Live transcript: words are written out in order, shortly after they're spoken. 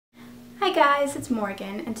Hey guys, it's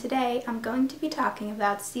Morgan, and today I'm going to be talking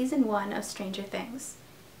about Season 1 of Stranger Things.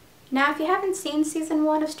 Now if you haven't seen Season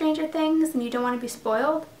 1 of Stranger Things and you don't want to be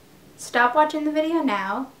spoiled, stop watching the video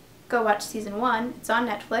now, go watch Season 1, it's on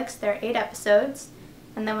Netflix, there are 8 episodes,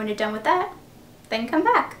 and then when you're done with that, then come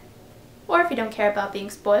back. Or if you don't care about being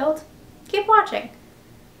spoiled, keep watching.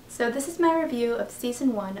 So this is my review of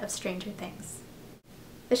Season 1 of Stranger Things.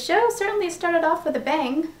 The show certainly started off with a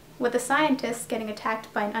bang, with the scientists getting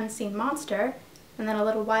attacked by an unseen monster, and then a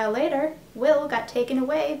little while later, Will got taken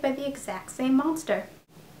away by the exact same monster.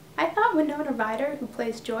 I thought Winona Ryder, who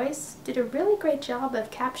plays Joyce, did a really great job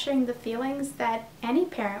of capturing the feelings that any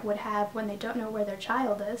parent would have when they don't know where their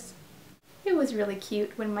child is. It was really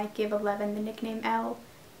cute when Mike gave Eleven the nickname Elle,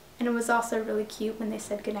 and it was also really cute when they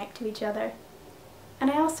said goodnight to each other.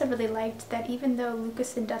 And I also really liked that even though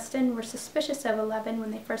Lucas and Dustin were suspicious of Eleven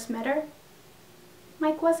when they first met her,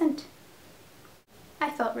 Mike wasn't. I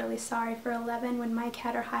felt really sorry for Eleven when Mike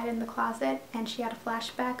had her hide in the closet and she had a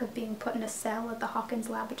flashback of being put in a cell at the Hawkins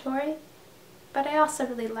laboratory. But I also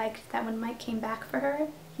really liked that when Mike came back for her,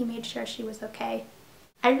 he made sure she was okay.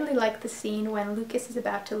 I really liked the scene when Lucas is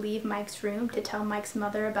about to leave Mike's room to tell Mike's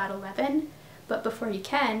mother about Eleven, but before he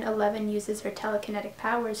can, Eleven uses her telekinetic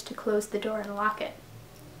powers to close the door and lock it.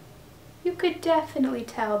 You could definitely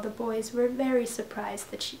tell the boys were very surprised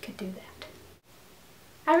that she could do that.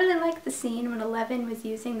 I really liked the scene when Eleven was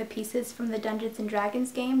using the pieces from the Dungeons &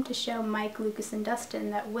 Dragons game to show Mike, Lucas, and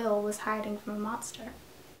Dustin that Will was hiding from a monster.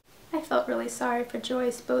 I felt really sorry for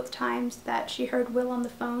Joyce both times that she heard Will on the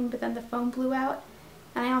phone but then the phone blew out,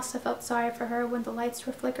 and I also felt sorry for her when the lights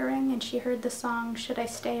were flickering and she heard the song Should I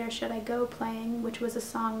Stay or Should I Go playing, which was a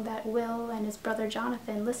song that Will and his brother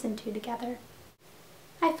Jonathan listened to together.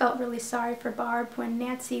 I felt really sorry for Barb when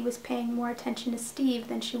Nancy was paying more attention to Steve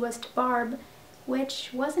than she was to Barb, which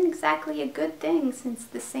wasn't exactly a good thing since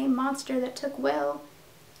the same monster that took Will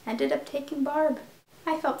ended up taking Barb.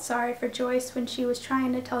 I felt sorry for Joyce when she was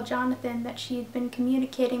trying to tell Jonathan that she had been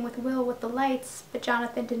communicating with Will with the lights, but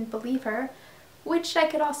Jonathan didn't believe her, which I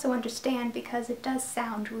could also understand because it does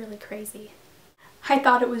sound really crazy. I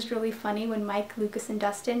thought it was really funny when Mike, Lucas, and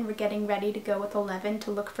Dustin were getting ready to go with Eleven to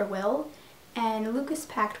look for Will, and Lucas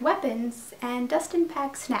packed weapons and Dustin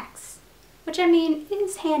packed snacks. Which, I mean,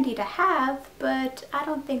 is handy to have, but I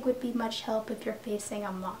don't think would be much help if you're facing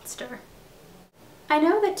a monster. I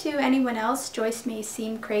know that to anyone else, Joyce may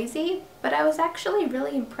seem crazy, but I was actually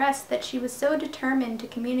really impressed that she was so determined to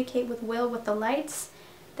communicate with Will with the lights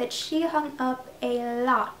that she hung up a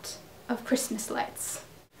lot of Christmas lights.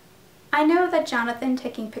 I know that Jonathan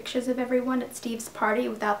taking pictures of everyone at Steve's party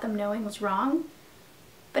without them knowing was wrong,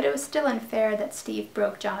 but it was still unfair that Steve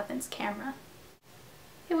broke Jonathan's camera.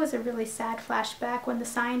 It was a really sad flashback when the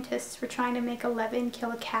scientists were trying to make Eleven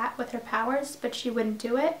kill a cat with her powers, but she wouldn't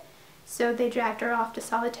do it, so they dragged her off to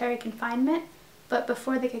solitary confinement, but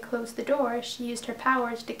before they could close the door, she used her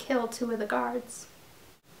powers to kill 2 of the guards.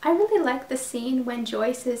 I really like the scene when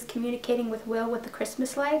Joyce is communicating with Will with the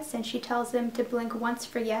Christmas lights, and she tells him to blink once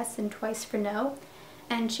for yes and twice for no,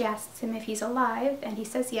 and she asks him if he's alive, and he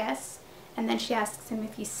says yes, and then she asks him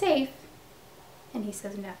if he's safe, and he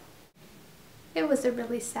says no. It was a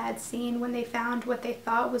really sad scene when they found what they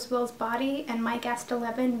thought was Will's body, and Mike asked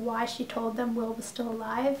Eleven why she told them Will was still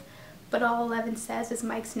alive, but all Eleven says is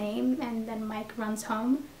Mike's name, and then Mike runs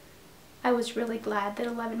home. I was really glad that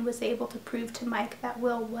Eleven was able to prove to Mike that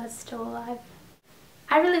Will was still alive.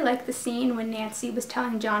 I really liked the scene when Nancy was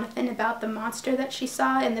telling Jonathan about the monster that she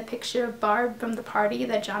saw in the picture of Barb from the party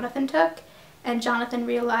that Jonathan took, and Jonathan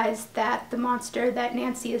realized that the monster that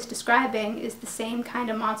Nancy is describing is the same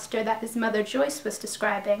kind of monster that his mother Joyce was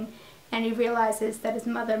describing, and he realizes that his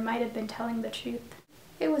mother might have been telling the truth.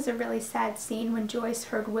 It was a really sad scene when Joyce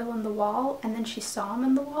heard Will in the wall, and then she saw him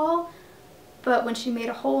in the wall, but when she made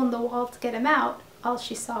a hole in the wall to get him out, all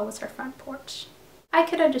she saw was her front porch. I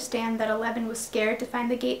could understand that Eleven was scared to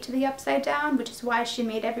find the gate to the Upside Down, which is why she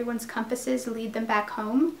made everyone's compasses lead them back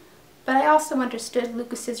home. But I also understood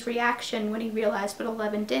Lucas's reaction when he realized what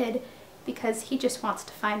Eleven did, because he just wants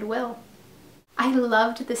to find Will. I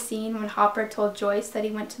loved the scene when Hopper told Joyce that he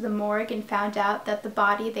went to the morgue and found out that the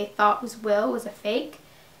body they thought was Will was a fake,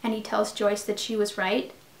 and he tells Joyce that she was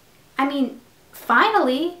right. I mean,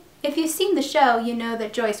 finally! If you've seen the show, you know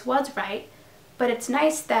that Joyce was right, but it's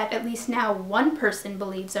nice that at least now one person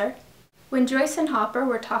believes her. When Joyce and Hopper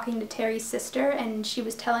were talking to Terry's sister and she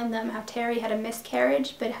was telling them how Terry had a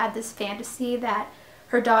miscarriage but had this fantasy that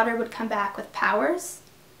her daughter would come back with powers,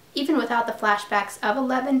 even without the flashbacks of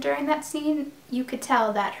Eleven during that scene, you could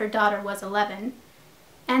tell that her daughter was Eleven.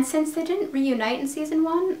 And since they didn't reunite in Season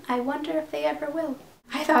 1, I wonder if they ever will.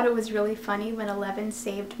 I thought it was really funny when Eleven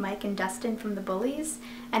saved Mike and Dustin from the bullies,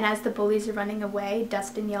 and as the bullies are running away,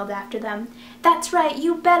 Dustin yelled after them, "That's right,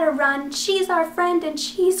 you better run! She's our friend and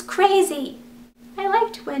she's crazy!" I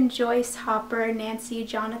liked when Joyce, Hopper, Nancy,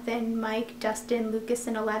 Jonathan, Mike, Dustin, Lucas,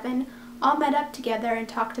 and Eleven all met up together and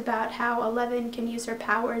talked about how Eleven can use her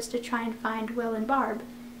powers to try and find Will and Barb.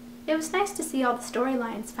 It was nice to see all the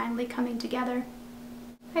storylines finally coming together.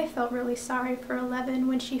 I felt really sorry for Eleven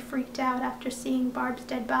when she freaked out after seeing Barb's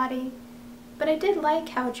dead body, but I did like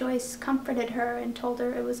how Joyce comforted her and told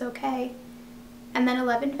her it was okay. And then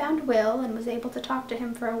Eleven found Will and was able to talk to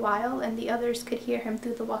him for a while, and the others could hear him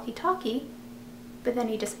through the walkie-talkie, but then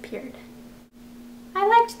he disappeared. I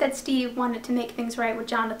liked that Steve wanted to make things right with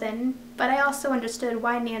Jonathan, but I also understood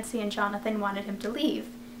why Nancy and Jonathan wanted him to leave.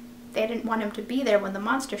 They didn't want him to be there when the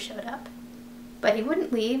monster showed up. But he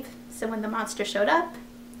wouldn't leave, so when the monster showed up,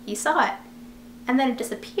 he saw it. And then it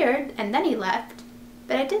disappeared, and then he left,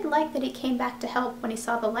 but I did like that he came back to help when he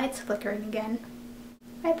saw the lights flickering again.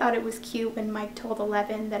 I thought it was cute when Mike told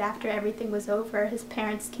Eleven that after everything was over, his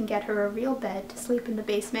parents can get her a real bed to sleep in the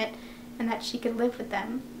basement and that she could live with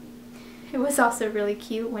them. It was also really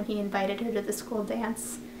cute when he invited her to the school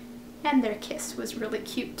dance, and their kiss was really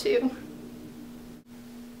cute too.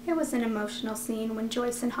 It was an emotional scene when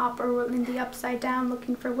Joyce and Hopper were in the Upside Down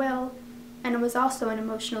looking for Will, and it was also an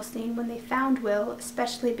emotional scene when they found Will,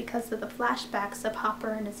 especially because of the flashbacks of Hopper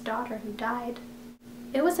and his daughter who died.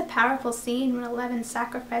 It was a powerful scene when Eleven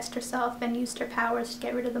sacrificed herself and used her powers to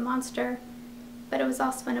get rid of the monster, but it was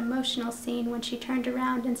also an emotional scene when she turned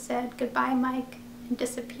around and said, "Goodbye, Mike," and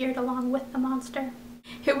disappeared along with the monster.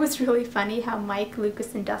 It was really funny how Mike,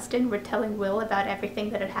 Lucas, and Dustin were telling Will about everything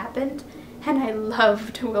that had happened, and I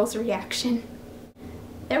loved Will's reaction.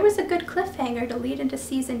 There was a good cliffhanger to lead into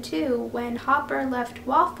season 2 when Hopper left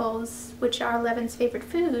waffles, which are Eleven's favorite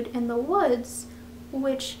food, in the woods,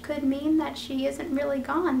 which could mean that she isn't really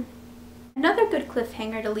gone. Another good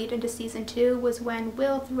cliffhanger to lead into season 2 was when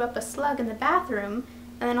Will threw up a slug in the bathroom,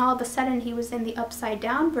 and then all of a sudden he was in the upside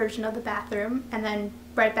down version of the bathroom, and then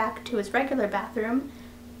right back to his regular bathroom,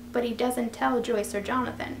 but he doesn't tell Joyce or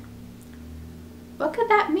Jonathan. What could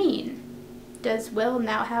that mean? Does Will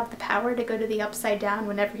now have the power to go to the Upside Down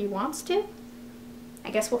whenever he wants to?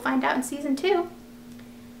 I guess we'll find out in season 2,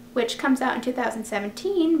 which comes out in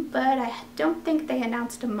 2017, but I don't think they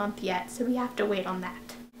announced a month yet, so we have to wait on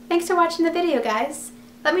that. Thanks for watching the video, guys.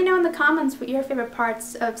 Let me know in the comments what your favorite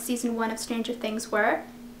parts of season 1 of Stranger Things were,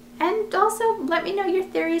 and also let me know your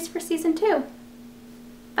theories for season 2.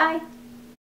 Bye!